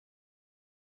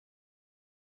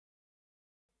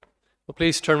Well,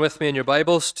 please turn with me in your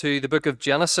Bibles to the book of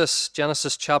Genesis,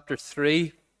 Genesis chapter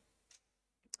 3.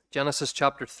 Genesis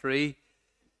chapter 3.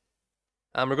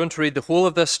 And we're going to read the whole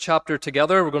of this chapter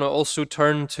together. We're going to also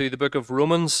turn to the book of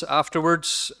Romans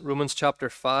afterwards, Romans chapter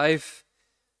 5.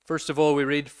 First of all, we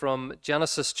read from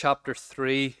Genesis chapter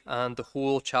 3 and the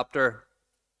whole chapter.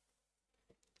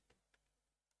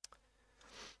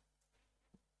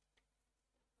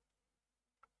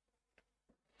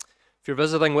 If you're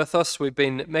visiting with us, we've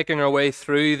been making our way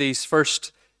through these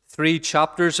first three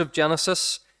chapters of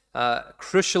Genesis,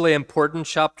 crucially important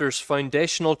chapters,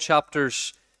 foundational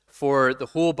chapters for the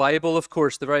whole Bible, of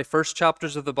course, the very first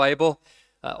chapters of the Bible,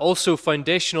 also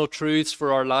foundational truths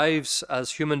for our lives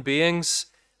as human beings,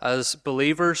 as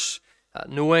believers,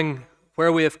 knowing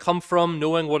where we have come from,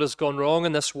 knowing what has gone wrong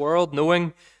in this world,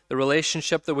 knowing the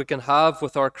relationship that we can have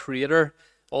with our Creator.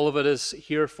 All of it is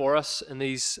here for us in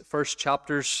these first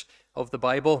chapters of the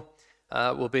Bible.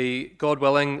 Will be, God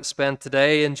willing, spent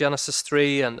today in Genesis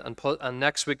 3 and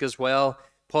next week as well.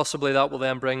 Possibly that will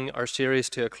then bring our series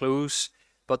to a close.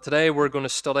 But today we're going to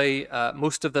study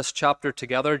most of this chapter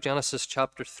together, Genesis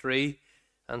chapter 3.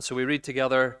 And so we read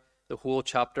together the whole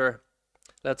chapter.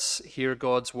 Let's hear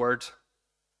God's word.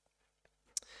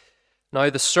 Now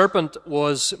the serpent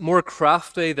was more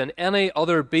crafty than any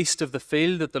other beast of the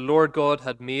field that the Lord God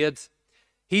had made.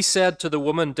 He said to the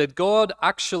woman, "Did God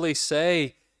actually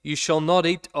say, 'You shall not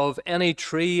eat of any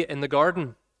tree in the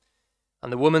garden'?"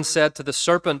 And the woman said to the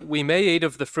serpent, "We may eat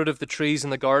of the fruit of the trees in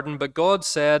the garden, but God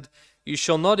said, 'You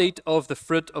shall not eat of the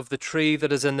fruit of the tree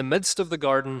that is in the midst of the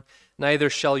garden, neither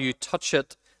shall you touch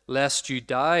it, lest you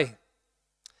die.'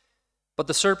 But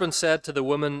the serpent said to the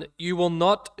woman, 'You will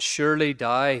not surely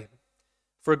die.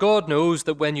 For God knows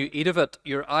that when you eat of it,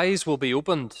 your eyes will be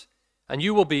opened, and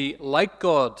you will be like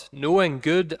God, knowing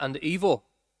good and evil.'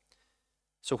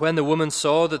 So when the woman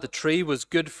saw that the tree was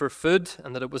good for food,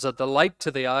 and that it was a delight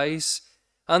to the eyes,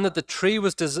 and that the tree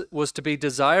was to be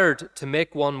desired to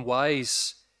make one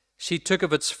wise, she took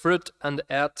of its fruit and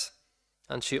ate,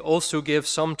 and she also gave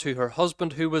some to her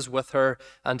husband who was with her,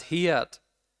 and he ate.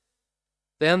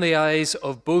 Then the eyes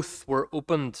of both were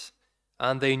opened,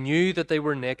 and they knew that they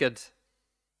were naked,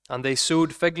 and they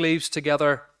sewed fig leaves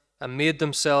together and made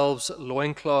themselves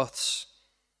loincloths.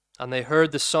 And they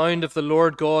heard the sound of the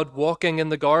Lord God walking in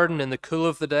the garden in the cool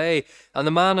of the day. And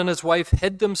the man and his wife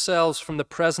hid themselves from the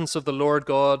presence of the Lord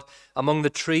God among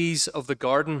the trees of the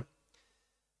garden.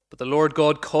 But the Lord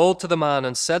God called to the man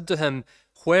and said to him,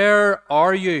 'Where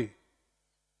are you?'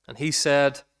 And he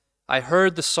said, 'I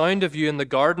heard the sound of you in the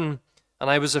garden, and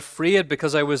I was afraid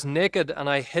because I was naked, and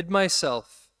I hid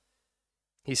myself.'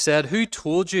 He said, 'Who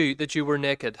told you that you were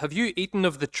naked? Have you eaten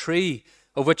of the tree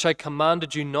of which I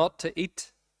commanded you not to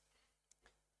eat?'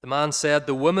 The man said,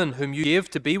 'The woman whom you gave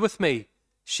to be with me,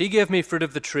 she gave me fruit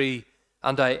of the tree,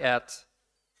 and I ate.'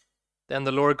 Then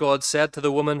the Lord God said to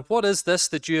the woman, 'What is this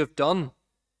that you have done?'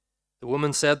 The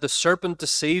woman said, 'The serpent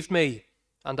deceived me,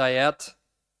 and I ate.'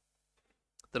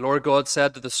 The Lord God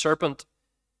said to the serpent,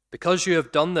 'Because you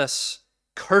have done this,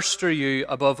 cursed are you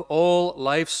above all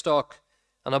livestock,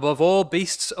 and above all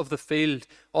beasts of the field.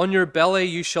 On your belly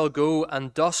you shall go,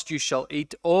 and dust you shall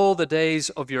eat all the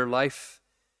days of your life.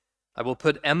 I will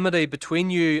put enmity between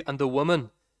you and the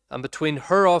woman, and between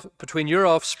your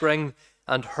offspring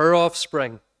and her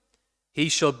offspring. He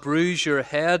shall bruise your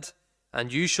head,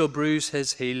 and you shall bruise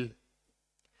his heel.'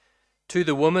 To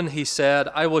the woman he said,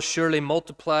 'I will surely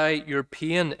multiply your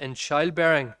pain in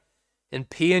childbearing. In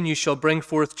pain you shall bring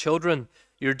forth children.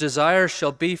 Your desire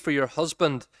shall be for your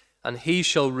husband, and he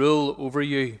shall rule over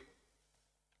you.'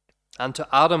 And to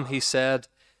Adam he said,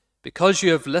 'Because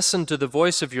you have listened to the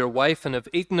voice of your wife and have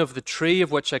eaten of the tree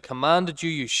of which I commanded you,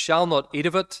 you shall not eat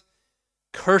of it.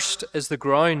 Cursed is the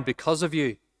ground because of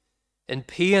you. In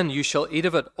pain you shall eat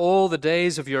of it all the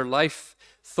days of your life.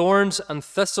 Thorns and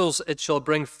thistles it shall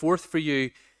bring forth for you,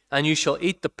 and you shall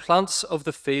eat the plants of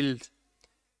the field.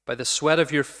 By the sweat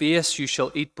of your face you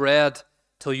shall eat bread,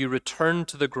 till you return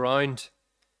to the ground.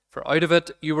 For out of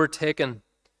it you were taken,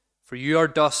 for you are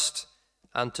dust,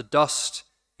 and to dust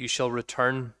you shall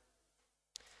return.'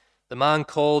 The man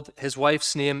called his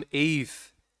wife's name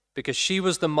Eve, because she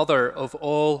was the mother of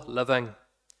all living.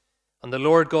 And the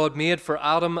Lord God made for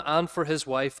Adam and for his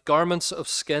wife garments of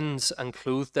skins and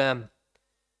clothed them.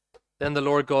 Then the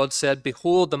Lord God said,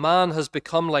 'Behold, the man has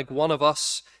become like one of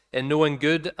us in knowing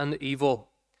good and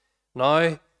evil.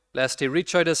 Now, lest he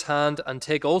reach out his hand and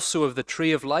take also of the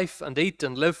tree of life and eat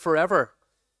and live forever.'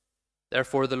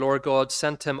 Therefore the Lord God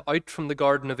sent him out from the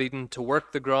Garden of Eden to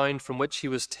work the ground from which he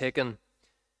was taken.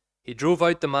 He drove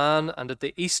out the man, and at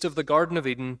the east of the Garden of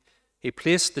Eden he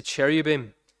placed the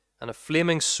cherubim and a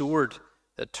flaming sword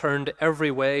that turned every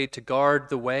way to guard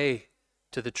the way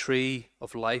to the tree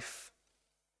of life.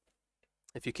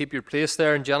 If you keep your place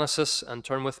there in Genesis and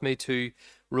turn with me to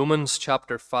Romans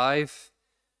chapter 5.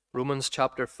 Romans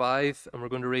chapter 5, and we're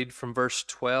going to read from verse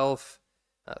 12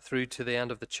 through to the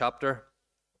end of the chapter.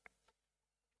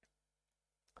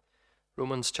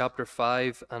 Romans chapter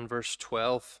 5 and verse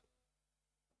 12.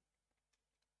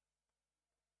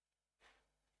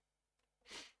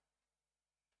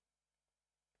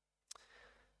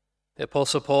 The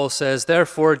Apostle Paul says,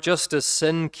 "Therefore, just as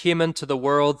sin came into the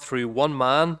world through one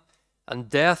man, and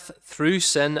death through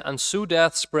sin, and so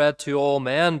death spread to all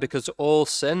men, because all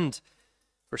sinned.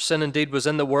 For sin indeed was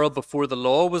in the world before the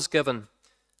law was given,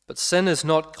 but sin is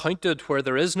not counted where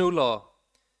there is no law.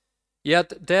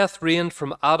 Yet death reigned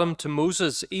from Adam to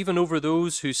Moses, even over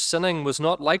those whose sinning was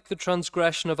not like the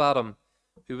transgression of Adam,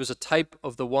 who was a type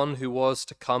of the one who was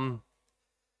to come.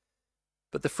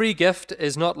 But the free gift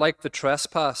is not like the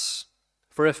trespass.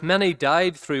 For if many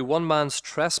died through one man's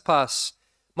trespass,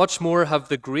 much more have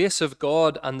the grace of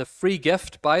God and the free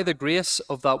gift by the grace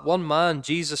of that one man,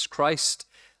 Jesus Christ,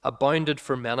 abounded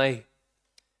for many.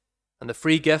 And the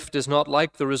free gift is not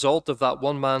like the result of that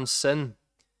one man's sin.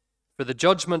 For the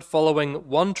judgment following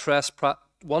one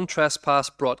trespass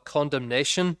brought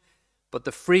condemnation, but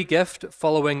the free gift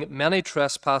following many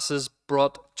trespasses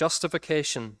brought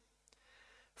justification.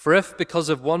 For if because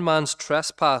of one man's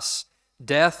trespass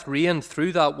death reigned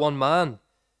through that one man,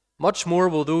 much more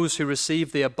will those who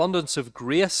receive the abundance of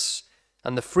grace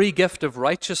and the free gift of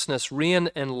righteousness reign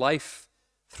in life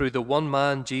through the one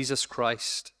man, Jesus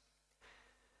Christ.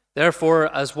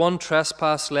 Therefore, as one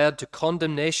trespass led to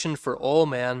condemnation for all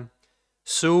men,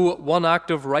 so one act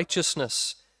of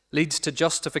righteousness leads to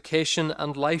justification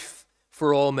and life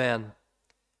for all men.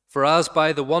 For as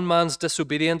by the one man's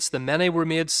disobedience the many were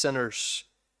made sinners,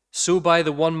 so by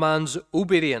the one man's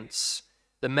obedience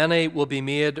the many will be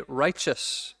made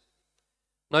righteous.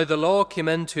 Now the law came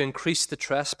in to increase the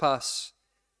trespass,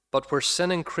 but where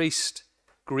sin increased,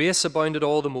 grace abounded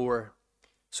all the more,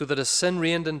 so that as sin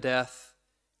reigned in death,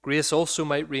 grace also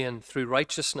might reign through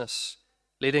righteousness,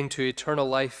 leading to eternal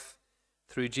life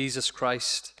through Jesus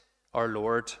Christ our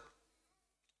Lord."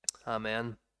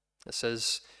 Amen. This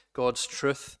is God's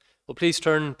truth. Well, please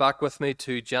turn back with me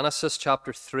to Genesis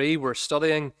chapter 3. We're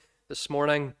studying this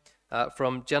morning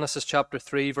from Genesis chapter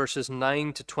 3, verses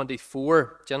 9 to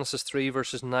 24. Genesis 3,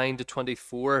 verses 9 to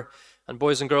 24. And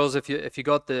boys and girls, if you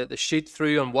got the sheet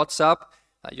through on WhatsApp,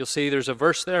 you'll see there's a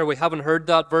verse there. We haven't heard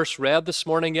that verse read this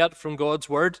morning yet from God's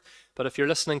Word, but if you're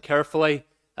listening carefully,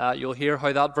 you'll hear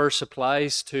how that verse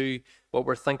applies to what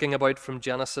we're thinking about from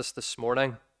Genesis this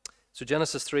morning. So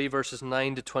Genesis 3, verses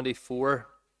 9 to 24.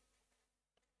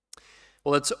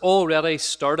 Well, it's already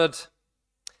started.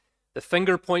 The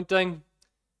finger pointing,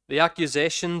 the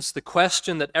accusations, the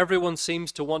question that everyone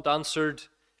seems to want answered: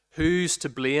 who's to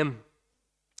blame?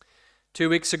 2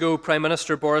 weeks ago, Prime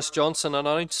Minister Boris Johnson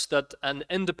announced that an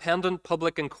independent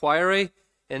public inquiry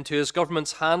into his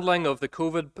government's handling of the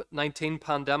COVID-19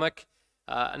 pandemic,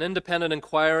 an independent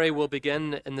inquiry will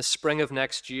begin in the spring of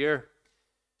next year.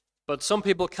 But some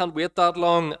people can't wait that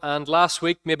long, and last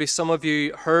week maybe some of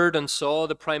you heard and saw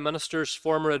the Prime Minister's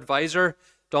former advisor,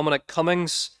 Dominic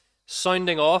Cummings,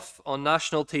 sounding off on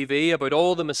national TV about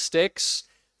all the mistakes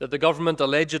that the government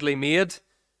allegedly made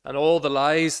and all the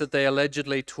lies that they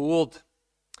allegedly told.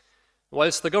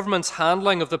 Whilst the government's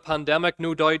handling of the pandemic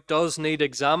no doubt does need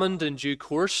examined in due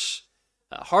course,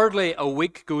 hardly a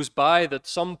week goes by that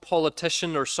some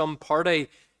politician or some party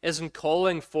isn't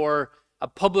calling for a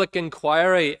public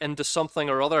inquiry into something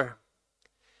or other.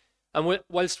 And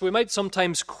whilst we might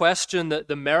sometimes question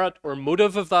the merit or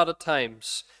motive of that at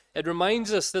times, it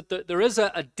reminds us that there is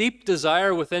a deep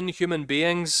desire within human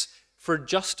beings for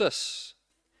justice.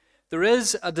 There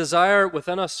is a desire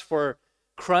within us for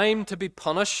crime to be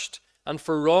punished and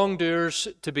for wrongdoers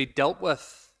to be dealt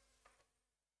with.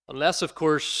 Unless, of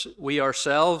course, we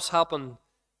ourselves happen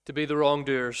to be the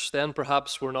wrongdoers, then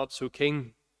perhaps we're not so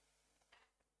keen.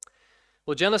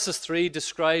 Well, Genesis 3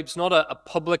 describes not a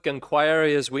public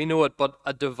inquiry as we know it, but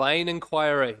a divine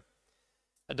inquiry,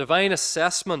 a divine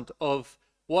assessment of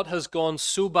what has gone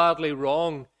so badly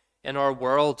wrong in our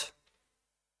world.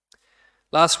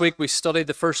 Last week we studied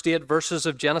the first 8 verses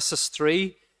of Genesis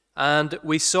 3, and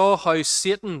we saw how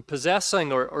Satan,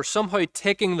 possessing or somehow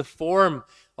taking the form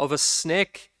of a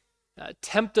snake,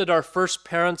 tempted our first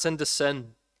parents into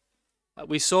sin.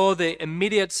 We saw the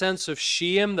immediate sense of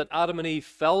shame that Adam and Eve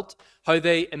felt, how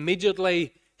they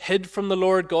immediately hid from the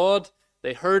Lord God.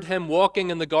 They heard him walking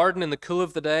in the garden in the cool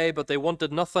of the day, but they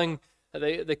wanted nothing.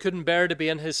 They couldn't bear to be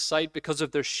in his sight because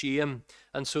of their shame,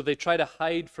 and so they try to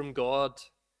hide from God.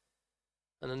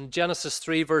 And in Genesis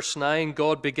 3 verse 9,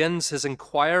 God begins his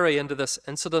inquiry into this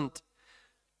incident.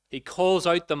 He calls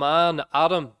out the man,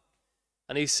 Adam,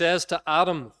 and he says to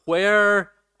Adam,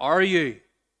 "Where are you?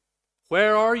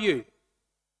 Where are you?"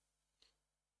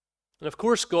 And of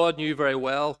course, God knew very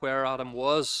well where Adam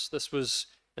was. This was,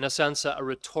 in a sense, a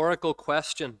rhetorical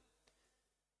question.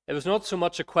 It was not so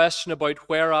much a question about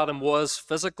where Adam was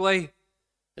physically.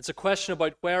 It's a question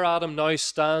about where Adam now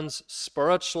stands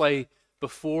spiritually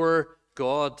before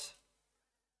God.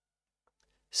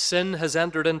 Sin has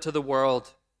entered into the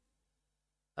world,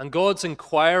 and God's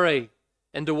inquiry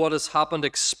into what has happened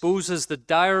exposes the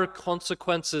dire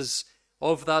consequences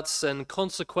of that sin,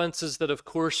 consequences that, of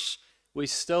course, we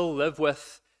still live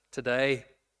with today.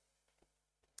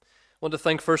 I want to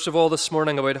think, first of all, this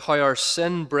morning about how our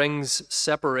sin brings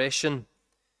separation.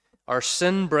 Our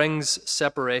sin brings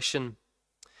separation.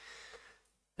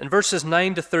 In verses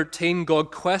 9 to 13,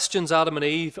 God questions Adam and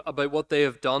Eve about what they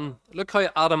have done. Look how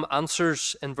Adam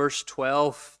answers in verse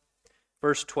 12.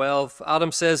 Verse 12,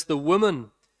 Adam says, "The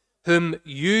woman whom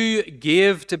you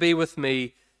gave to be with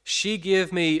me, she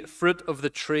gave me fruit of the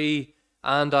tree,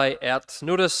 and I ate."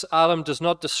 Notice Adam does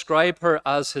not describe her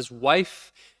as his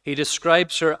wife. He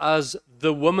describes her as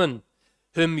the woman,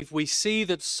 whom we see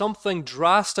that something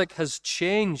drastic has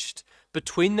changed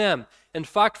between them. In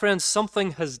fact, friends,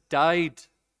 something has died.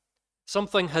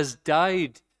 Something has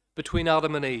died between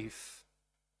Adam and Eve.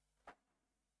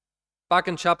 Back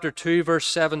in chapter 2, verse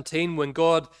 17, when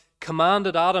God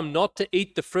commanded Adam not to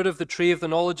eat the fruit of the tree of the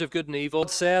knowledge of good and evil,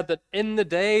 God said that in the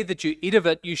day that you eat of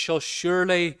it, you shall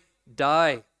surely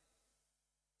die.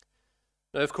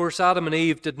 Now, of course, Adam and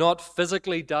Eve did not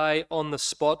physically die on the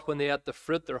spot when they ate the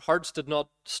fruit. Their hearts did not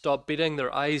stop beating.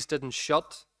 Their eyes didn't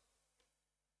shut.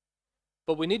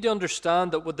 But we need to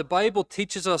understand that what the Bible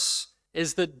teaches us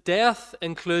is that death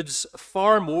includes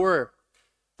far more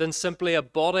than simply a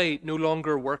body no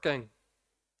longer working.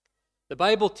 The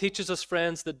Bible teaches us,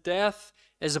 friends, that death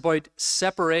is about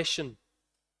separation.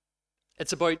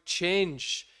 It's about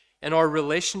change in our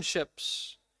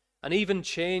relationships and even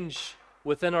change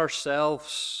within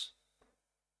ourselves.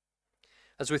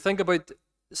 As we think about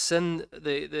sin,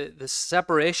 the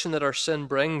separation that our sin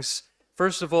brings,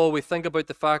 first of all, we think about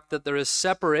the fact that there is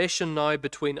separation now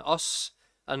between us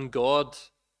and God.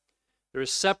 There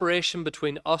is separation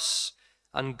between us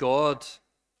and God.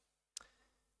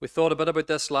 We thought a bit about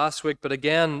this last week, but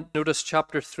again, notice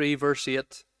chapter 3, verse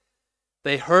 8.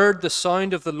 They heard the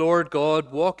sound of the Lord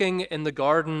God walking in the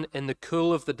garden in the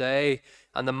cool of the day,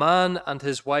 and the man and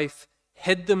his wife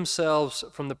hid themselves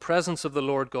from the presence of the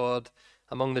Lord God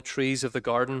among the trees of the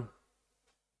garden.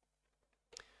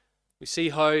 We see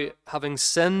how, having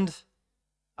sinned,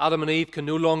 Adam and Eve can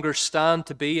no longer stand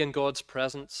to be in God's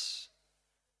presence.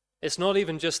 It's not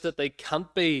even just that they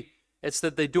can't be, it's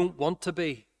that they don't want to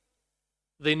be.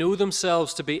 They know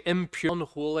themselves to be impure,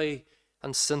 unholy,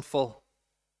 and sinful.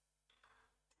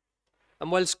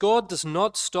 And whilst God does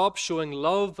not stop showing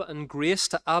love and grace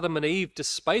to Adam and Eve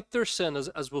despite their sin,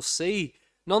 as we'll see,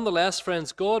 nonetheless,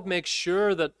 friends, God makes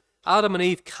sure that Adam and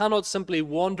Eve cannot simply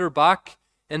wander back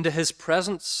into his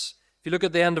presence. If you look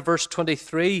at the end of verse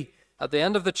 23, at the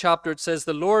end of the chapter, it says,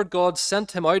 "The Lord God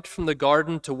sent him out from the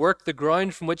garden to work the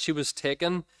ground from which he was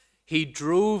taken. He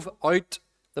drove out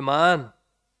the man."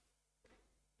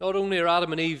 Not only are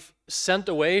Adam and Eve sent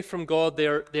away from God, they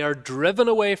are driven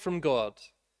away from God.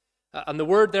 And the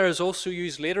word there is also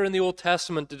used later in the Old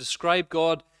Testament to describe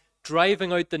God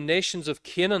driving out the nations of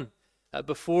Canaan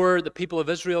before the people of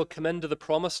Israel come into the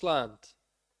promised land.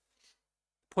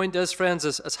 The point is, friends,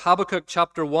 as Habakkuk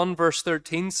chapter 1 verse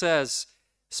 13 says,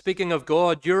 speaking of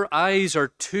God, "Your eyes are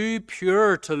too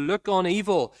pure to look on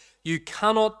evil. You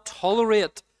cannot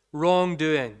tolerate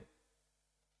wrongdoing."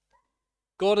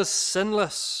 God is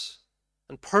sinless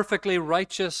and perfectly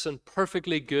righteous and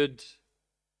perfectly good.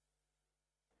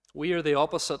 We are the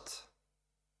opposite.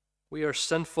 We are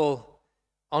sinful,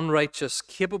 unrighteous,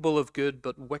 capable of good,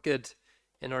 but wicked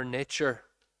in our nature.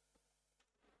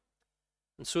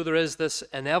 And so there is this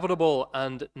inevitable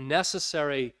and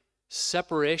necessary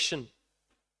separation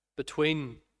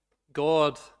between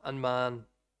God and man.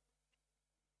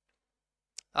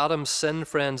 Adam's sin,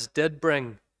 friends, did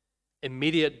bring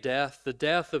immediate death, the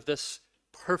death of this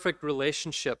perfect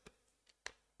relationship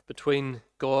between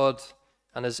God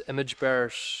and his image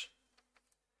bearers.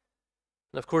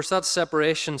 And of course, that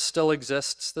separation still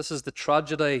exists. This is the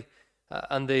tragedy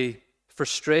and the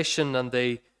frustration and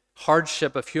the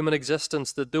hardship of human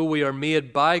existence, that though we are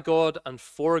made by God and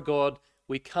for God,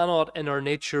 we cannot in our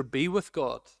nature be with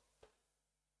God.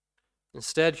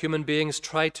 Instead, human beings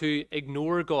try to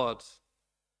ignore God.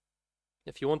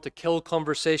 If you want to kill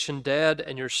conversation dead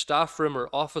in your staff room or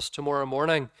office tomorrow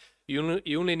morning, you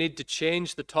only need to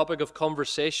change the topic of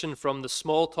conversation from the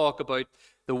small talk about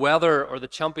the weather or the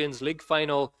Champions League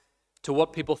final to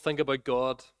what people think about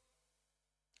God.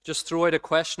 Just throw out a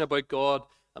question about God,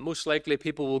 and most likely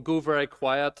people will go very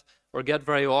quiet or get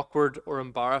very awkward or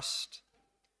embarrassed.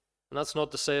 And that's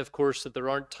not to say, of course, that there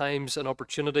aren't times and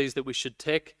opportunities that we should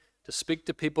take to speak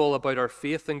to people about our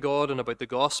faith in God and about the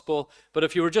gospel. But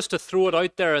if you were just to throw it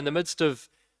out there in the midst of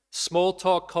small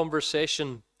talk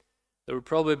conversation, there would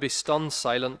probably be stunned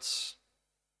silence.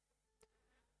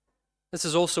 This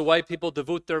is also why people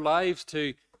devote their lives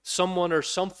to someone or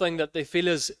something that they feel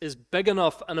is big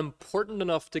enough and important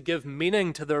enough to give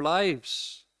meaning to their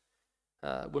lives.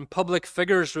 When public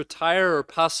figures retire or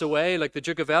pass away, like the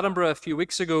Duke of Edinburgh a few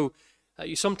weeks ago,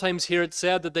 you sometimes hear it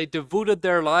said that they devoted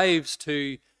their lives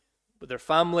to their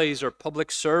families or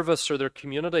public service or their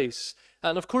communities.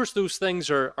 And of course those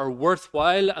things are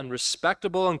worthwhile and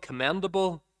respectable and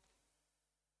commendable.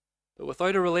 But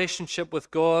without a relationship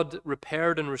with God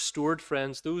repaired and restored,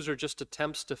 friends, those are just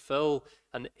attempts to fill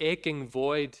an aching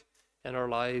void in our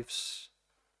lives.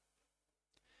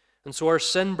 And so our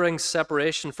sin brings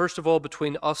separation, first of all,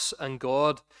 between us and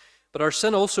God. But our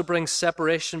sin also brings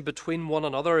separation between one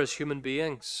another as human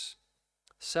beings.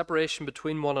 Separation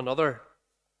between one another.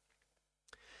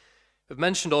 We've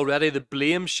mentioned already the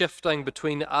blame shifting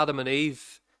between Adam and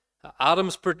Eve.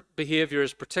 Adam's behavior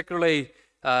is particularly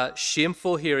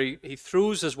shameful here. He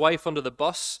throws his wife under the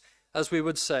bus, as we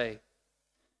would say.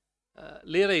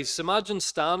 Ladies, imagine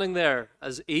standing there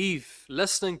as Eve,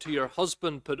 listening to your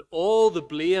husband put all the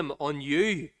blame on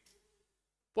you.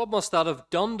 What must that have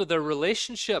done to their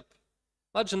relationship?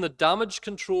 Imagine the damage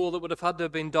control that would have had to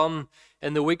have been done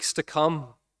in the weeks to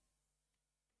come.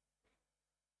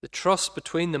 The trust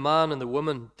between the man and the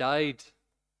woman died.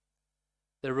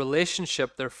 Their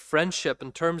relationship, their friendship,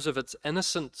 in terms of its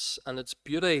innocence and its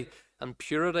beauty and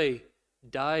purity,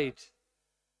 died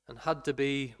and had to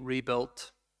be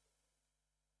rebuilt.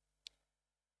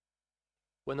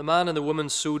 When the man and the woman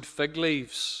sewed fig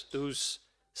leaves, those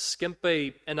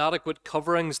skimpy, inadequate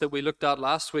coverings that we looked at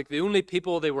last week, the only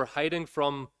people they were hiding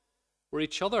from were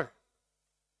each other.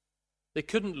 They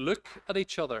couldn't look at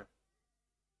each other.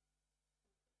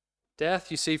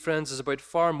 Death, you see, friends, is about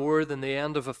far more than the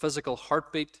end of a physical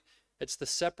heartbeat. It's the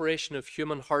separation of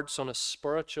human hearts on a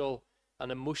spiritual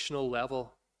and emotional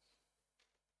level.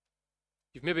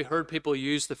 You've maybe heard people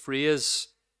use the phrase,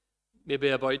 maybe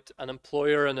about an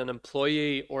employer and an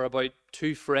employee, or about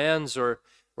two friends, or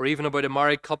even about a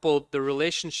married couple. The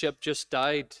relationship just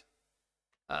died.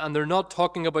 And they're not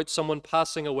talking about someone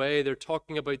passing away. They're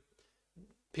talking about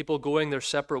people going their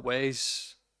separate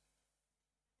ways.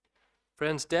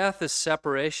 Friends, death is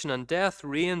separation, and death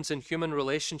reigns in human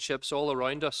relationships all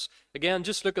around us. Again,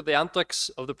 just look at the antics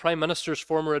of the Prime Minister's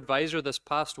former advisor this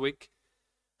past week.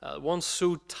 Once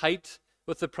so tight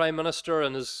with the Prime Minister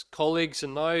and his colleagues,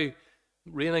 and now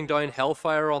raining down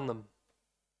hellfire on them.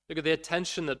 Look at the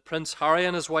attention that Prince Harry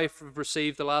and his wife have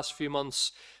received the last few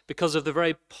months because of the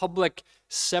very public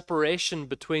separation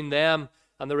between them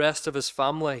and the rest of his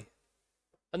family.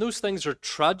 And those things are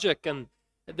tragic, and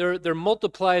they're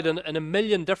multiplied in a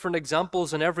million different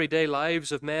examples in everyday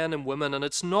lives of men and women, and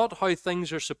it's not how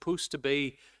things are supposed to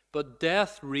be, but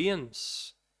death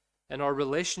reigns in our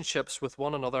relationships with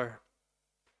one another.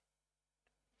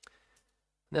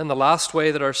 And then the last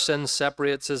way that our sin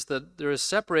separates is that there is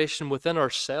separation within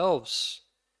ourselves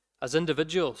as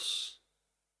individuals.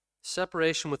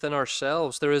 Separation within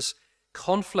ourselves. There is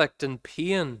conflict and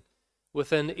pain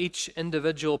within each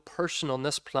individual person on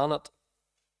this planet.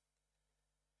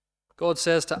 God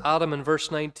says to Adam in verse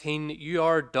 19, "You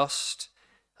are dust,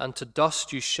 and to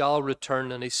dust you shall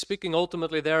return." And he's speaking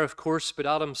ultimately there, of course,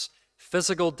 about Adam's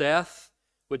physical death,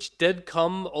 which did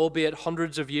come, albeit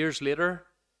hundreds of years later,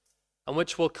 and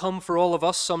which will come for all of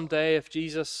us someday if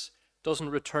Jesus doesn't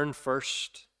return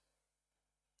first,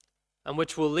 and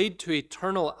which will lead to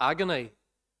eternal agony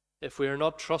if we are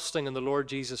not trusting in the Lord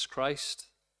Jesus Christ.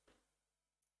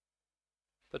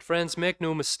 But friends, make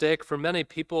no mistake, for many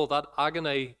people that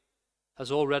agony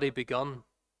has already begun.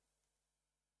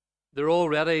 They're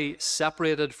already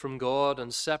separated from God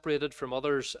and separated from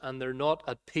others, and they're not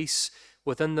at peace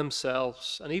within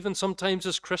themselves. And even sometimes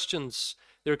as Christians,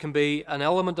 there can be an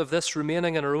element of this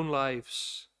remaining in our own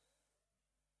lives.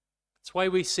 That's why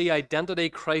we see identity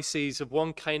crises of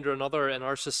one kind or another in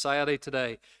our society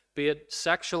today, be it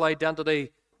sexual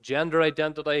identity, gender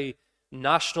identity,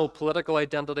 national political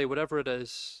identity, whatever it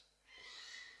is.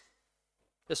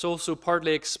 This also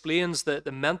partly explains the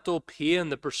mental pain,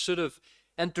 the pursuit of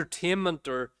entertainment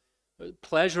or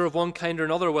pleasure of one kind or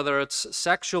another, whether it's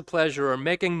sexual pleasure or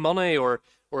making money or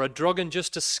a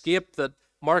drug-induced escape that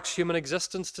marks human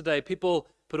existence today. People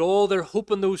put all their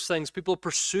hope in those things. People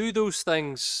pursue those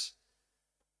things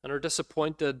and are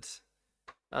disappointed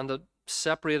and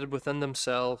separated within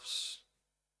themselves.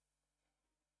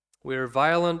 We are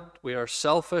violent, we are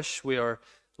selfish, we are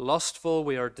lustful,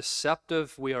 we are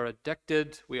deceptive, we are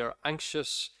addicted, we are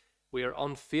anxious, we are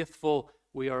unfaithful,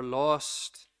 we are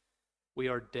lost, we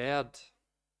are dead.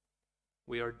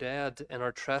 We are dead in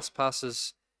our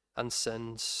trespasses and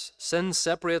sins. Sin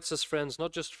separates us, friends,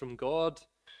 not just from God,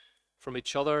 from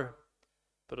each other,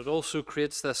 but it also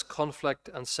creates this conflict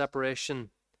and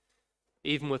separation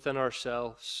even within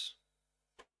ourselves.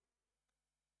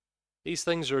 These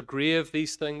things are grave.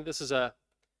 This is a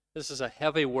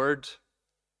heavy word.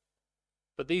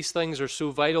 But these things are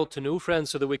so vital to know,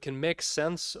 friends, so that we can make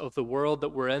sense of the world that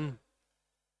we're in,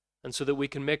 and so that we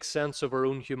can make sense of our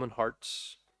own human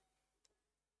hearts.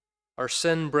 Our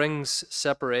sin brings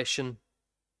separation.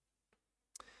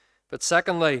 But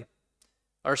secondly,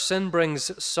 our sin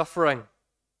brings suffering.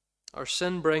 Our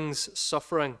sin brings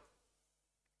suffering.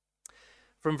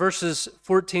 From verses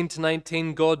 14 to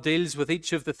 19, God deals with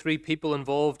each of the three people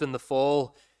involved in the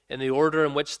fall in the order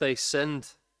in which they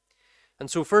sinned.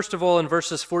 And so first of all, in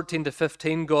verses 14 to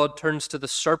 15, God turns to the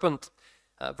serpent.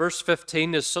 Verse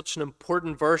 15 is such an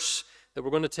important verse that we're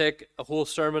going to take a whole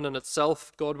sermon in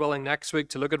itself, God willing, next week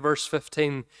to look at verse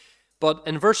 15. But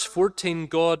in verse 14,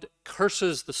 God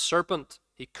curses the serpent.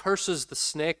 He curses the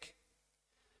snake.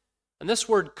 And this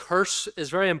word curse is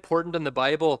very important in the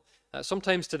Bible.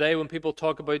 Sometimes today when people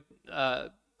talk about a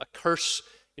curse,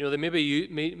 they maybe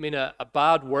mean a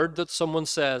bad word that someone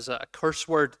says, a curse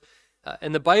word.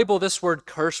 In the Bible, this word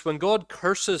curse, when God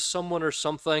curses someone or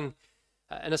something,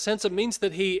 in a sense it means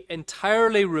that he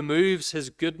entirely removes his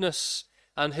goodness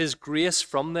and his grace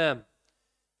from them.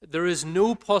 There is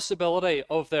no possibility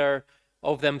of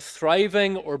them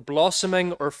thriving or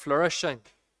blossoming or flourishing.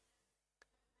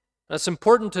 And it's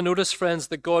important to notice, friends,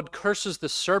 that God curses the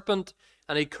serpent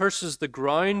and he curses the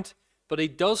ground, but he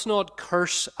does not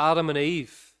curse Adam and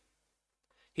Eve.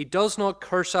 He does not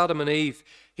curse Adam and Eve.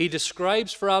 He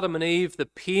describes for Adam and Eve the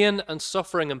pain and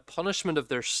suffering and punishment of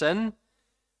their sin,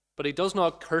 but he does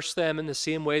not curse them in the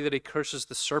same way that he curses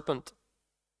the serpent.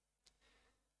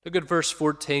 Look at verse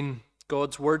 14,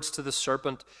 God's words to the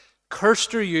serpent.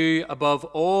 Cursed are you above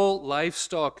all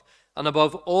livestock and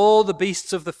above all the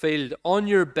beasts of the field. On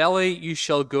your belly you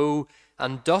shall go,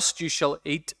 and dust you shall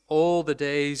eat all the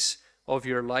days of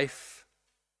your life.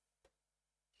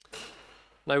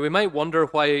 Now we might wonder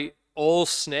why all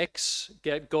snakes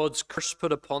get God's curse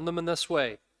put upon them in this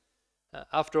way.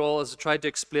 After all, as I tried to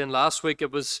explain last week,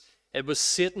 it was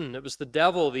Satan, it was the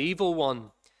devil, the evil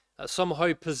one,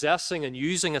 somehow possessing and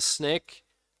using a snake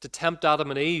to tempt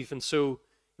Adam and Eve. And so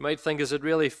you might think, is it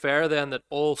really fair then that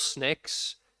all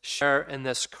snakes share in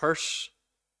this curse?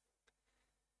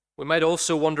 We might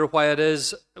also wonder why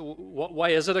is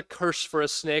it a curse for a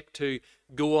snake to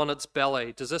go on its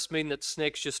belly? Does this mean that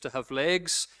snakes used to have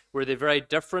legs? Were they very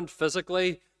different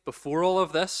physically before all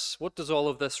of this? What does all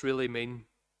of this really mean?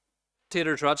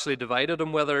 Commentators are actually divided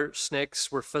on whether snakes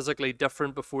were physically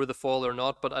different before the fall or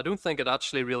not, but I don't think it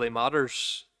actually really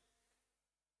matters.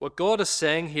 What God is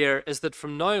saying here is that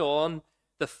from now on,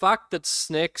 the fact that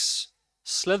snakes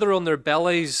slither on their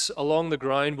bellies along the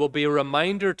ground will be a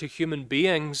reminder to human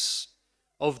beings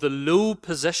of the low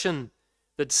position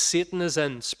that Satan is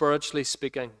in, spiritually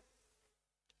speaking.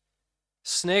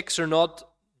 Snakes are not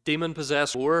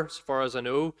demon-possessed, as far as I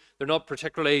know. They're not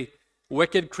particularly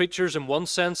wicked creatures in one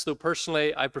sense, though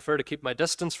personally I prefer to keep my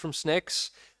distance from snakes.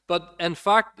 But in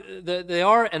fact, they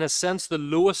are, in a sense, the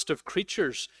lowest of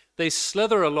creatures. They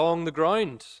slither along the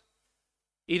ground,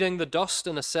 eating the dust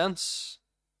in a sense.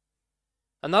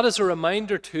 And that is a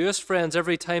reminder to us, friends,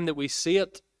 every time that we see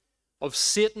it, of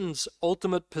Satan's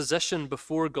ultimate position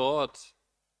before God.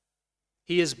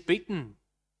 He is beaten.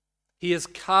 He is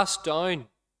cast down.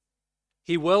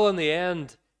 He will, in the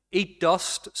end, eat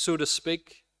dust, so to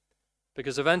speak,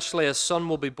 because eventually a son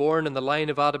will be born in the line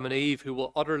of Adam and Eve who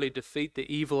will utterly defeat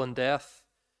the evil and death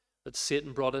that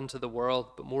Satan brought into the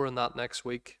world. But more on that next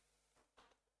week.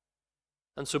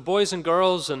 And so boys and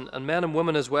girls and men and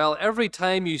women as well, every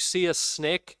time you see a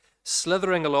snake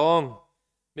slithering along,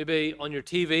 maybe on your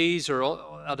TVs or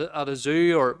at a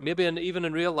zoo or maybe even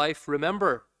in real life,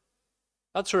 remember,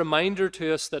 that's a reminder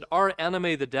to us that our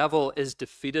enemy, the devil, is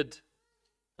defeated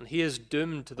and he is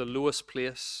doomed to the lowest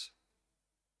place.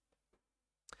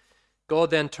 God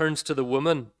then turns to the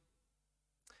woman.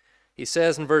 He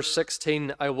says in verse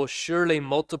 16, I will surely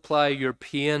multiply your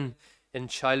pain in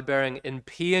childbearing. In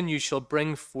pain you shall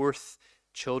bring forth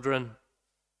children.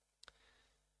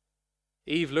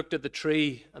 Eve looked at the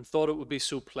tree and thought it would be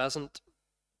so pleasant.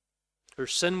 Her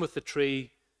sin with the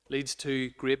tree leads to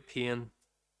great pain.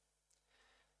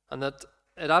 And that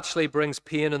it actually brings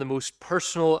pain in the most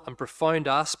personal and profound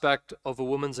aspect of a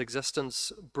woman's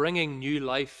existence, bringing new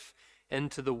life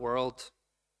into the world.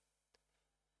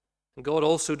 And God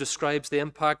also describes the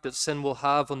impact that sin will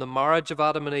have on the marriage of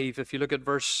Adam and Eve. If you look at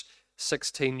verse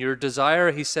 16, your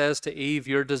desire, he says to Eve,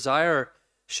 your desire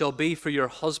shall be for your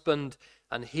husband,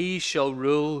 and he shall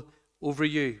rule over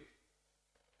you.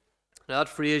 Now that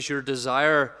phrase, your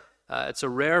desire, it's a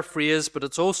rare phrase, but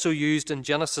it's also used in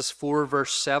Genesis 4,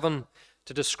 verse 7,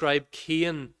 to describe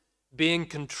Cain being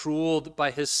controlled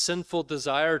by his sinful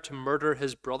desire to murder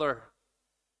his brother.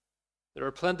 There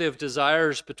are plenty of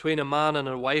desires between a man and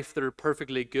a wife that are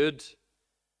perfectly good.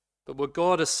 But what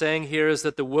God is saying here is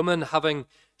that the woman, having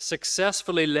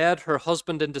successfully led her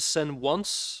husband into sin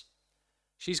once,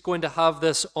 she's going to have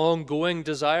this ongoing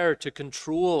desire to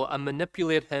control and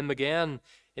manipulate him again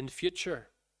in future.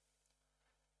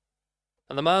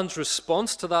 And the man's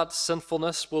response to that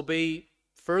sinfulness will be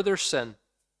further sin,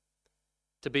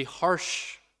 to be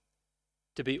harsh,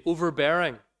 to be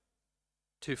overbearing,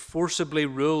 to forcibly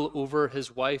rule over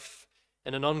his wife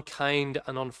in an unkind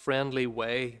and unfriendly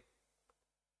way.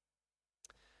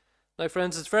 Now,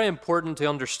 friends, it's very important to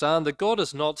understand that God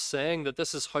is not saying that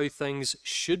this is how things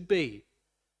should be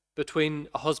between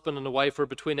a husband and a wife or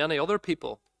between any other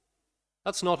people.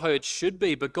 That's not how it should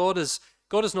be, but God is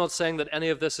not saying that any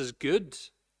of this is good.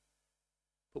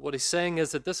 But what he's saying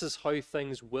is that this is how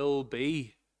things will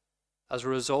be as a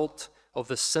result of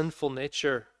the sinful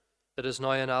nature that is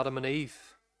now in Adam and Eve.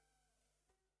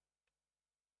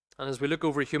 And as we look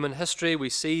over human history, we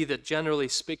see that generally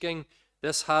speaking,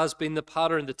 this has been the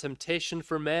pattern. The temptation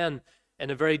for men, in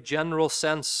a very general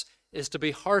sense, is to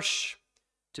be harsh,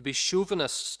 to be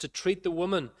chauvinists, to treat the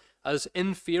woman as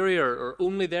inferior or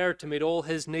only there to meet all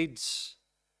his needs.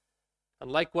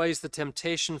 And likewise, the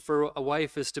temptation for a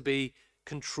wife is to be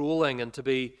controlling and to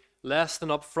be less than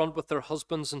upfront with their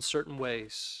husbands in certain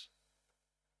ways.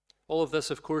 All of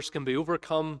this, of course, can be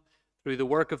overcome through the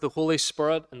work of the Holy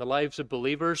Spirit in the lives of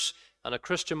believers, and a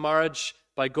Christian marriage,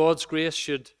 by God's grace,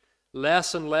 should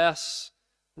less and less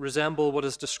resemble what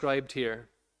is described here.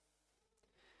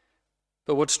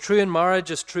 But what's true in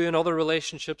marriage is true in other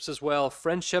relationships as well.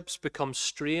 Friendships become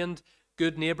strained,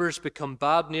 good neighbors become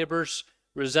bad neighbors,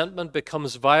 resentment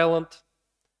becomes violent,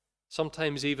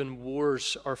 sometimes even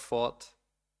wars are fought.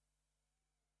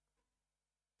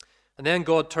 And then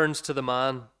God turns to the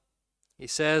man. He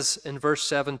says in verse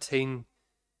 17,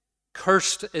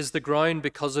 cursed is the ground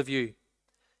because of you.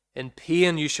 In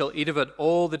pain you shall eat of it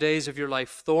all the days of your life.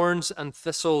 Thorns and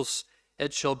thistles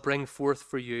it shall bring forth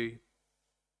for you.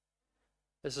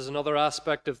 This is another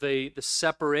aspect of the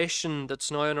separation that's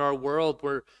now in our world.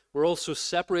 We're also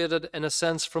separated in a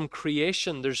sense from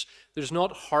creation. There's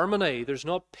not harmony. There's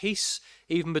not peace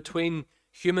even between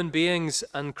human beings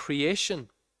and creation.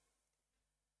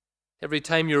 Every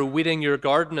time you're weeding your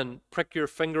garden and prick your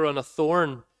finger on a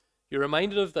thorn, you're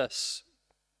reminded of this.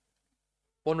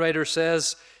 One writer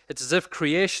says, it's as if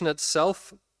creation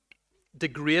itself,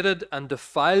 degraded and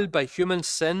defiled by human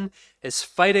sin, is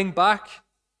fighting back,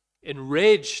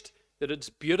 enraged that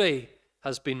its beauty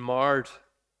has been marred.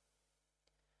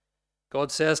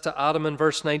 God says to Adam in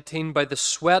verse 19, by the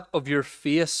sweat of your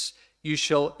face you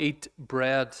shall eat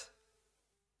bread.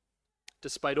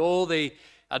 Despite all the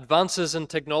advances in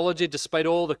technology, despite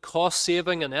all the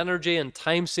cost-saving and energy and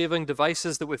time-saving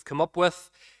devices that we've come up with,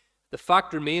 the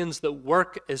fact remains that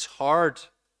work is hard.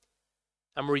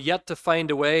 And we're yet to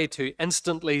find a way to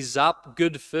instantly zap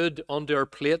good food onto our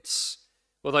plates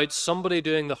without somebody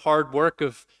doing the hard work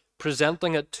of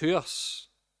presenting it to us.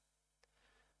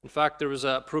 In fact, there was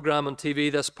a program on TV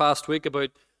this past week about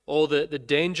all the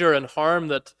danger and harm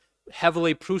that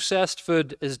heavily processed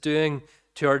food is doing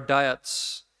to our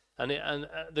diets. And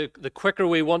the quicker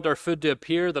we want our food to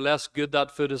appear, the less good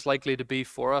that food is likely to be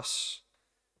for us.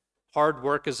 Hard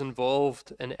work is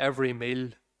involved in every meal.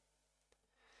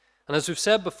 And as we've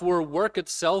said before, work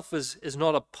itself is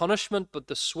not a punishment, but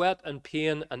the sweat and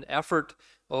pain and effort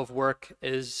of work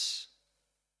is.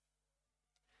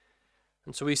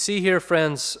 And so we see here,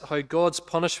 friends, how God's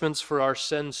punishments for our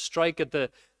sins strike at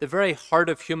the very heart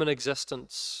of human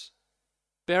existence.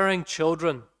 Bearing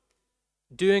children,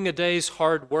 doing a day's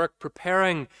hard work,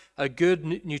 preparing a good,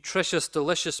 nutritious,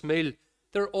 delicious meal,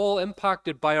 they're all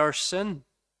impacted by our sin.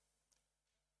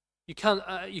 You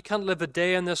can't live a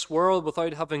day in this world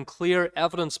without having clear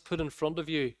evidence put in front of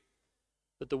you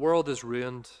that the world is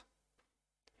ruined.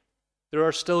 There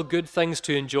are still good things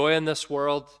to enjoy in this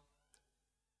world,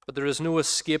 but there is no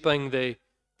escaping the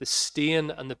stain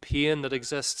and the pain that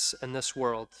exists in this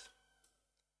world.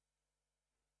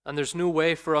 And there's no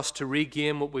way for us to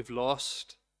regain what we've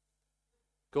lost.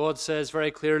 God says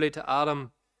very clearly to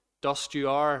Adam, "Dust you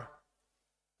are,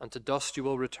 and to dust you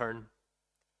will return."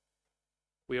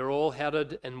 We are all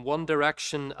headed in one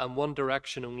direction and one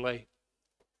direction only,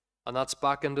 and that's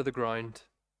back into the ground.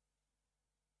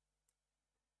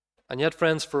 And yet,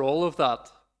 friends, for all of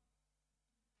that,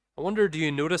 I wonder, do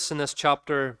you notice in this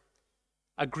chapter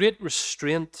a great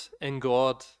restraint in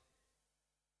God?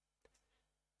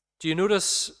 Do you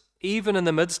notice, even in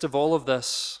the midst of all of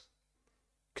this,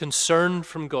 concern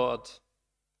from God,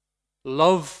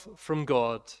 love from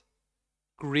God,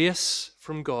 grace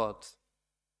from God?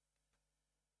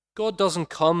 God doesn't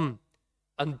come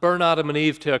and burn Adam and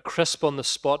Eve to a crisp on the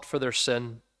spot for their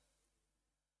sin.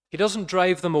 He doesn't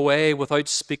drive them away without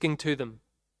speaking to them.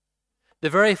 The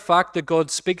very fact that God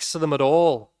speaks to them at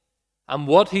all and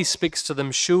what he speaks to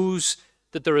them shows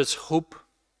that there is hope,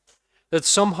 that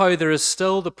somehow there is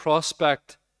still the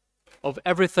prospect of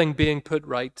everything being put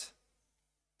right.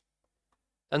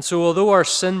 And so although our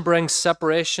sin brings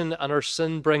separation and our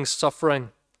sin brings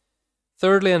suffering,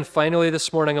 thirdly and finally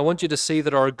this morning, I want you to see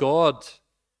that our God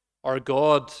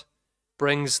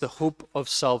brings the hope of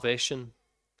salvation.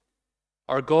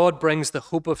 Our God brings the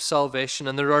hope of salvation.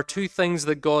 And there are two things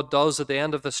that God does at the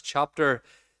end of this chapter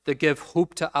that give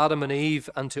hope to Adam and Eve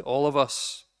and to all of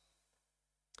us.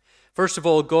 First of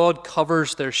all, God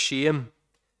covers their shame.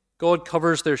 God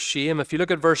covers their shame. If you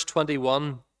look at verse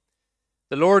 21,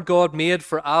 the Lord God made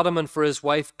for Adam and for his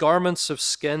wife garments of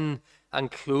skin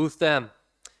and clothed them.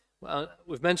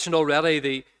 We've mentioned already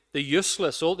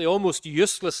the almost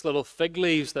useless little fig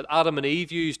leaves that Adam and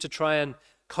Eve used to try and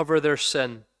cover their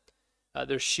sin,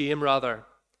 their shame rather.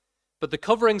 But the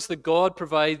coverings that God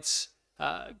provides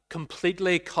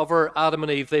completely cover Adam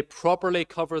and Eve. They properly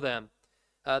cover them.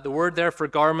 The word there for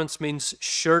garments means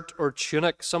shirt or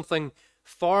tunic, something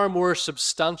far more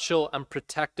substantial and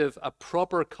protective, a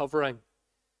proper covering.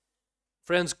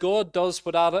 Friends, God does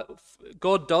for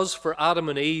Adam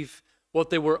and Eve what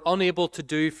they were unable to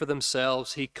do for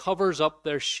themselves. He covers up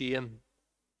their shame.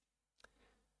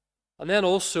 And then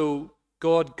also,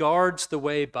 God guards the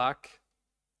way back.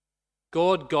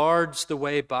 God guards the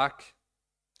way back.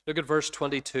 Look at verse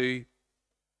 22.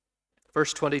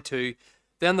 Verse 22.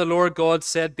 Then the Lord God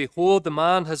said, "Behold, the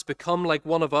man has become like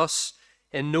one of us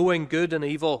in knowing good and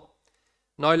evil.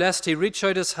 Now lest he reach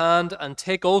out his hand and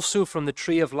take also from the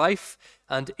tree of life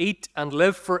and eat and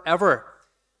live forever.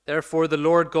 Therefore the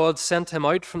Lord God sent him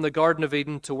out from the Garden of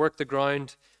Eden to work the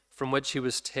ground from which he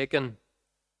was taken."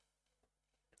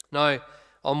 Now,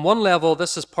 on one level,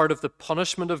 this is part of the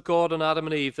punishment of God on Adam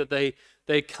and Eve, that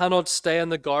they cannot stay in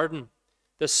the garden,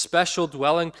 this special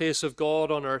dwelling place of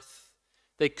God on earth.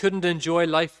 They couldn't enjoy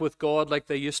life with God like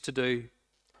they used to do.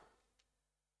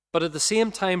 But at the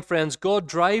same time, friends, God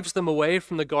drives them away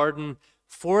from the garden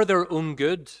for their own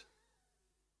good.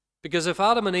 Because if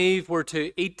Adam and Eve were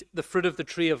to eat the fruit of the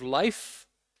tree of life,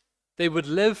 they would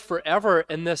live forever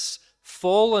in this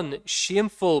fallen,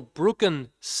 shameful,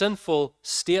 broken, sinful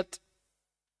state.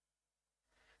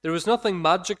 There was nothing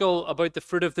magical about the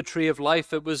fruit of the tree of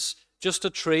life. It was just a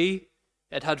tree.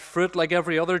 It had fruit like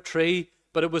every other tree,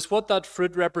 but it was what that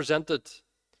fruit represented.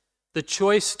 The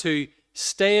choice to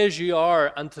stay as you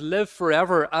are and to live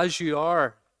forever as you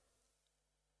are.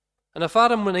 And if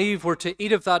Adam and Eve were to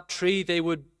eat of that tree, they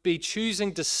would be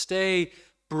choosing to stay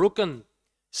broken,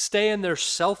 stay in their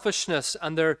selfishness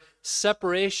and their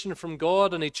separation from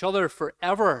God and each other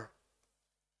forever.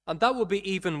 And that would be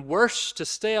even worse, to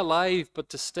stay alive but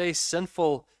to stay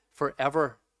sinful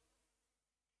forever.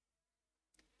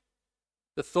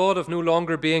 The thought of no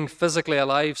longer being physically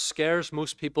alive scares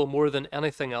most people more than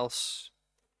anything else.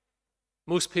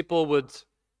 Most people would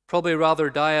probably rather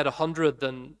die at 100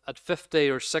 than at 50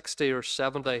 or 60 or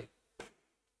 70.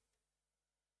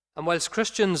 And whilst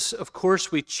Christians, of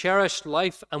course, we cherish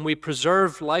life and we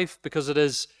preserve life because it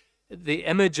is the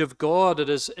image of God, it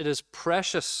is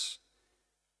precious,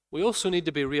 we also need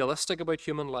to be realistic about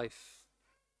human life.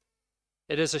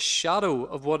 It is a shadow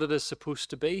of what it is supposed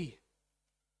to be.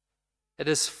 It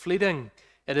is fleeting.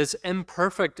 It is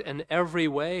imperfect in every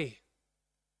way.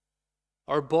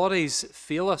 Our bodies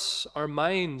fail us. Our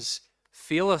minds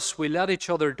fail us. We let each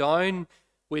other down.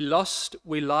 We lust.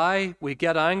 We lie. We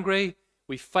get angry.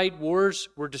 We fight wars.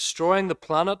 We're destroying the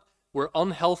planet. We're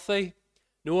unhealthy.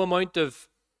 No amount of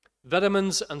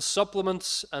vitamins and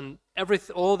supplements and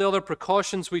all the other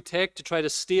precautions we take to try to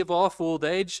stave off old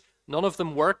age, none of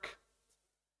them work.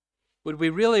 Would we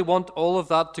really want all of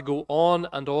that to go on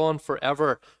and on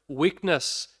forever?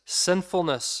 Weakness,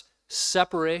 sinfulness,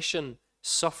 separation,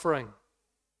 suffering.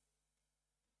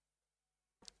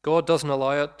 God doesn't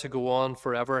allow it to go on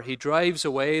forever. He drives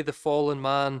away the fallen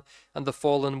man and the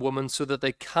fallen woman so that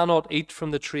they cannot eat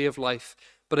from the tree of life.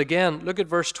 But again, look at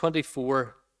verse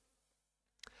 24.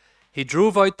 He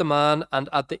drove out the man, and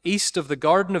at the east of the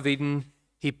Garden of Eden,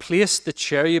 he placed the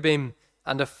cherubim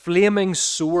and a flaming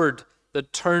sword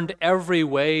that turned every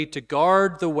way to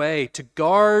guard the way, to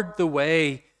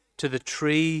the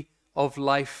tree of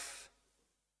life.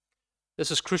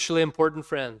 This is crucially important,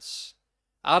 friends.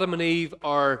 Adam and Eve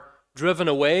are driven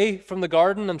away from the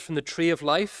garden and from the tree of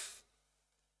life,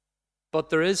 but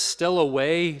there is still a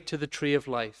way to the tree of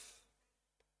life.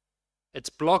 It's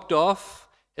blocked off,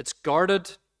 it's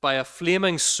guarded by a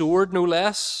flaming sword, no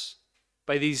less,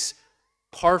 by these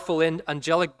powerful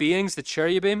angelic beings, the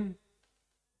cherubim,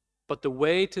 but the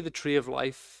way to the tree of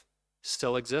life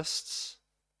still exists.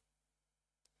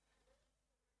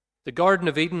 The Garden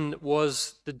of Eden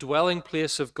was the dwelling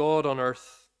place of God on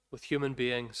earth with human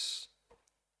beings.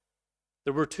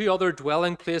 There were two other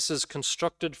dwelling places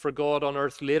constructed for God on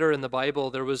earth later in the Bible.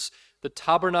 There was the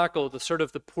tabernacle, the sort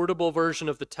of the portable version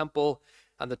of the temple,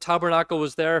 and the tabernacle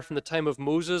was there from the time of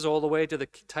Moses all the way to the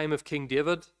time of King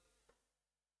David.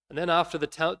 And then after the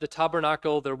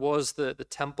tabernacle, there was the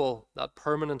temple, that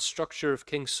permanent structure of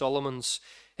King Solomon's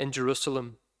in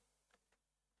Jerusalem.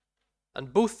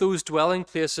 And both those dwelling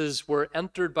places were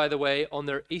entered, by the way, on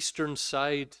their eastern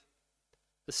side,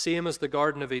 the same as the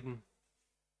Garden of Eden.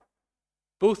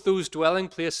 Both those dwelling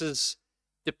places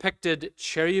depicted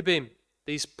cherubim,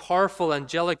 these powerful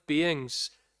angelic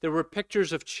beings. There were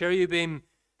pictures of cherubim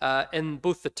in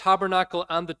both the tabernacle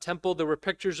and the temple. There were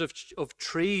pictures of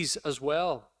trees as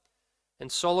well.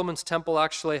 And Solomon's temple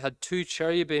actually had 2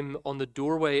 cherubim on the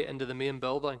doorway into the main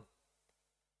building.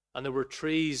 And there were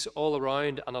trees all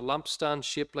around and a lampstand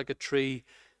shaped like a tree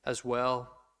as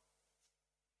well.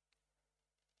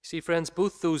 See, friends,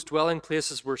 both those dwelling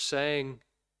places were saying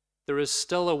there is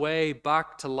still a way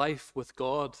back to life with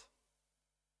God.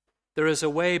 There is a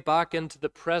way back into the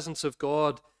presence of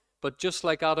God, but just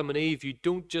like Adam and Eve, you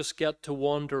don't just get to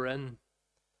wander in.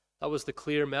 That was the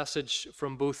clear message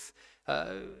from both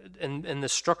in the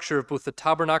structure of both the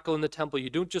tabernacle and the temple. You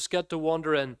don't just get to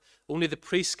wander in. Only the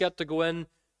priests get to go in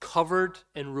covered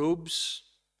in robes,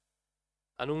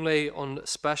 and only on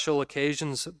special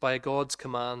occasions by God's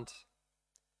command.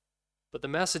 But the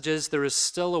message is there is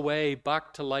still a way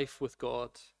back to life with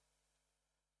God.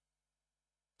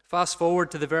 Fast forward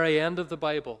to the very end of the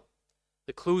Bible.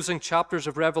 The closing chapters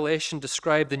of Revelation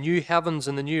describe the new heavens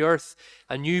and the new earth,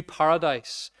 a new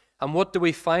paradise. And what do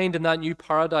we find in that new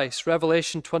paradise?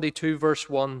 Revelation 22 verse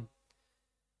 1.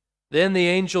 Then the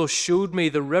angel showed me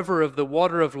the river of the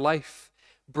water of life,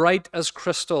 bright as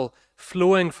crystal,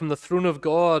 flowing from the throne of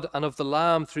God and of the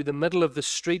Lamb through the middle of the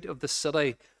street of the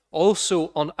city.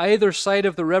 Also on either side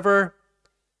of the river,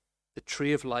 the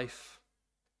tree of life,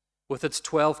 with its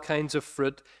 12 kinds of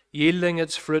fruit, yielding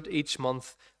its fruit each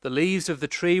month. The leaves of the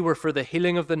tree were for the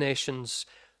healing of the nations.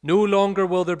 No longer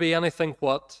will there be anything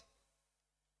what?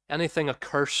 Anything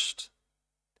accursed.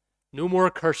 No more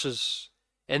curses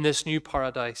in this new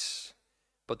paradise.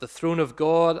 But the throne of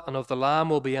God and of the Lamb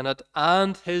will be in it,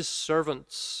 and his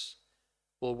servants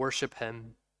will worship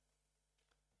him.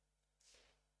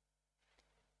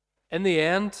 In the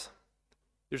end,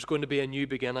 there's going to be a new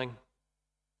beginning.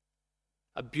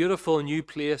 A beautiful new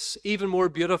place, even more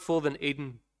beautiful than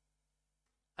Eden.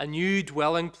 A new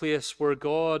dwelling place where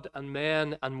God and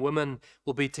men and women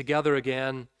will be together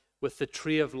again with the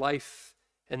tree of life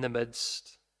in the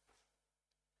midst.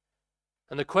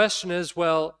 And the question is,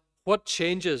 well, what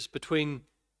changes between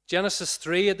Genesis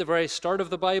 3 at the very start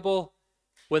of the Bible,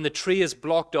 when the tree is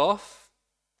blocked off,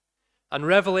 and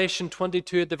Revelation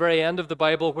 22 at the very end of the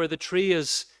Bible, where the tree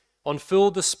is on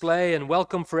full display and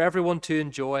welcome for everyone to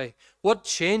enjoy? What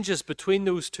changes between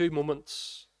those two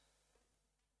moments?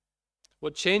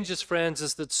 What changes, friends,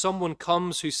 is that someone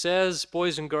comes who says,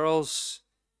 boys and girls,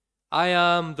 I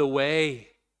am the way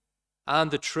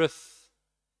and the truth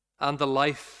and the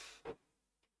life.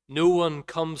 No one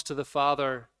comes to the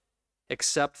Father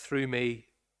except through me.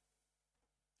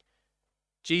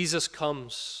 Jesus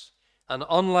comes, and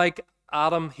unlike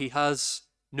Adam, he has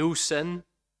no sin.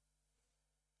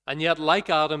 And yet, like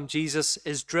Adam, Jesus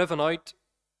is driven out.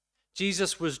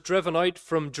 Jesus was driven out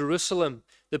from Jerusalem,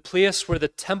 the place where the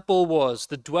temple was,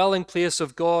 the dwelling place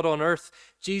of God on earth.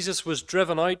 Jesus was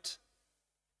driven out.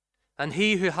 And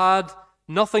he who had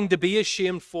nothing to be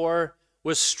ashamed for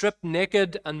was stripped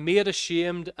naked and made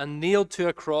ashamed and nailed to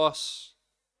a cross.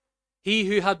 He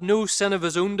who had no sin of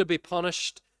his own to be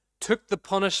punished took the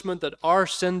punishment that our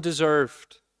sin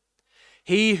deserved.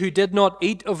 He who did not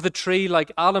eat of the tree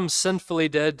like Adam sinfully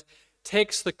did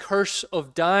takes the curse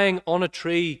of dying on a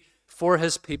tree for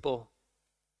his people.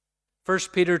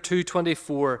 1 Peter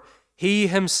 2:24, he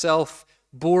himself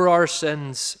bore our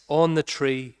sins on the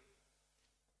tree.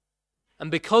 And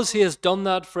because he has done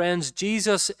that, friends,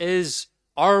 Jesus is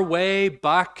our way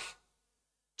back.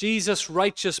 Jesus'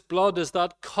 righteous blood is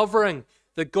that covering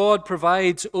that God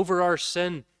provides over our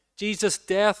sin. Jesus'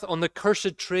 death on the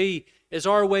cursed tree is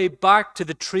our way back to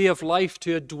the tree of life,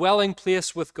 to a dwelling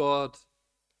place with God.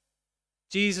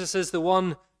 Jesus is the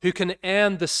one who can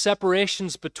end the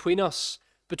separations between us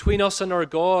and our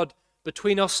God,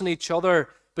 between us and each other,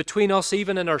 between us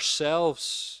even and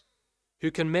ourselves,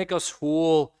 who can make us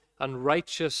whole and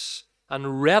righteous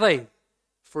and ready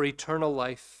for eternal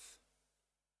life.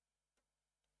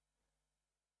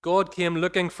 God came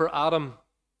looking for Adam,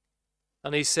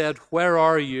 and he said, "Where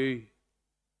are you?"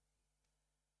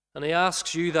 And he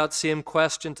asks you that same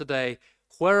question today.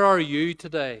 Where are you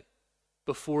today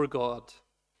before God?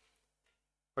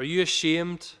 Are you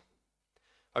ashamed?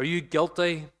 Are you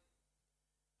guilty?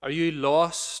 Are you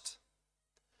lost?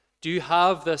 Do you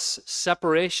have this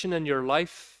separation in your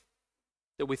life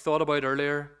that we thought about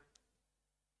earlier?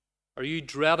 Are you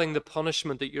dreading the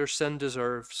punishment that your sin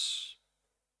deserves?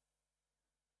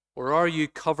 Or are you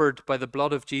covered by the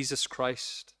blood of Jesus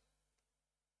Christ?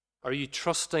 Are you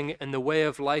trusting in the way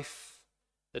of life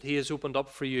that he has opened up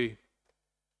for you?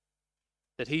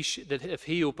 That if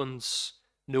he opens,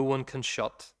 no one can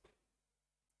shut.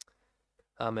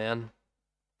 Amen.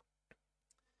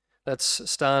 Let's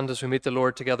stand as we meet the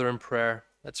Lord together in prayer.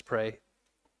 Let's pray.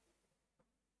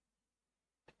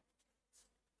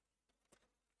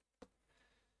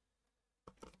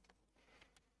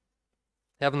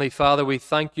 Heavenly Father, we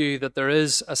thank you that there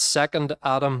is a second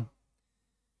Adam.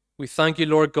 We thank you,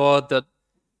 Lord God, that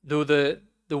though the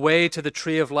way to the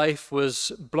tree of life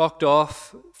was blocked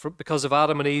off because of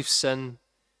Adam and Eve's sin,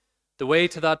 the way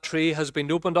to that tree has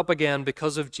been opened up again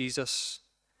because of Jesus.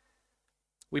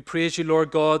 We praise you,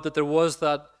 Lord God, that there was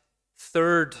that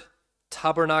third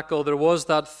tabernacle, there was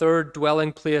that third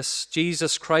dwelling place,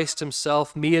 Jesus Christ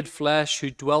himself, made flesh,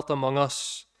 who dwelt among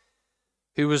us,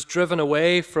 who was driven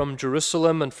away from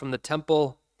Jerusalem and from the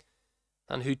temple,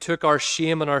 and who took our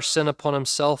shame and our sin upon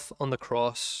himself on the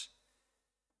cross.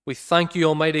 We thank you,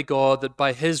 Almighty God, that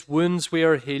by his wounds we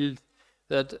are healed,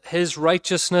 that his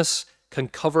righteousness can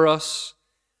cover us,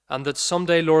 and that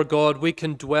someday, Lord God, we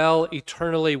can dwell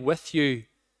eternally with you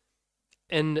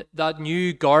in that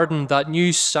new garden, that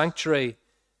new sanctuary,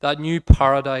 that new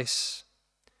paradise.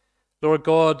 Lord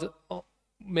God,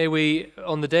 may we,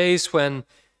 on the days when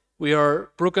we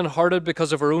are brokenhearted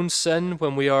because of our own sin,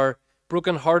 when we are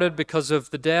brokenhearted because of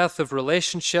the death of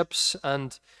relationships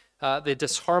and the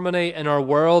disharmony in our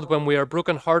world, when we are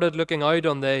brokenhearted looking out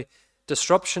on the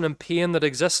disruption and pain that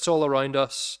exists all around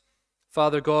us,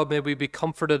 Father God, may we be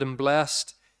comforted and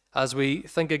blessed as we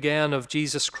think again of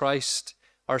Jesus Christ,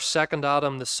 our second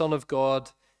Adam, the Son of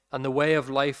God, and the way of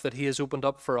life that he has opened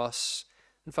up for us.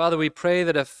 And Father, we pray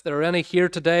that if there are any here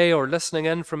today or listening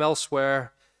in from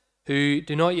elsewhere who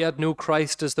do not yet know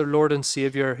Christ as their Lord and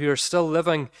Savior, who are still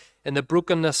living in the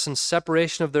brokenness and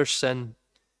separation of their sin,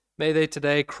 may they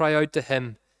today cry out to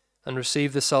him and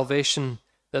receive the salvation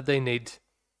that they need.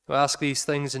 We ask these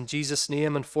things in Jesus'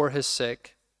 name and for his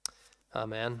sake.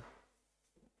 Amen.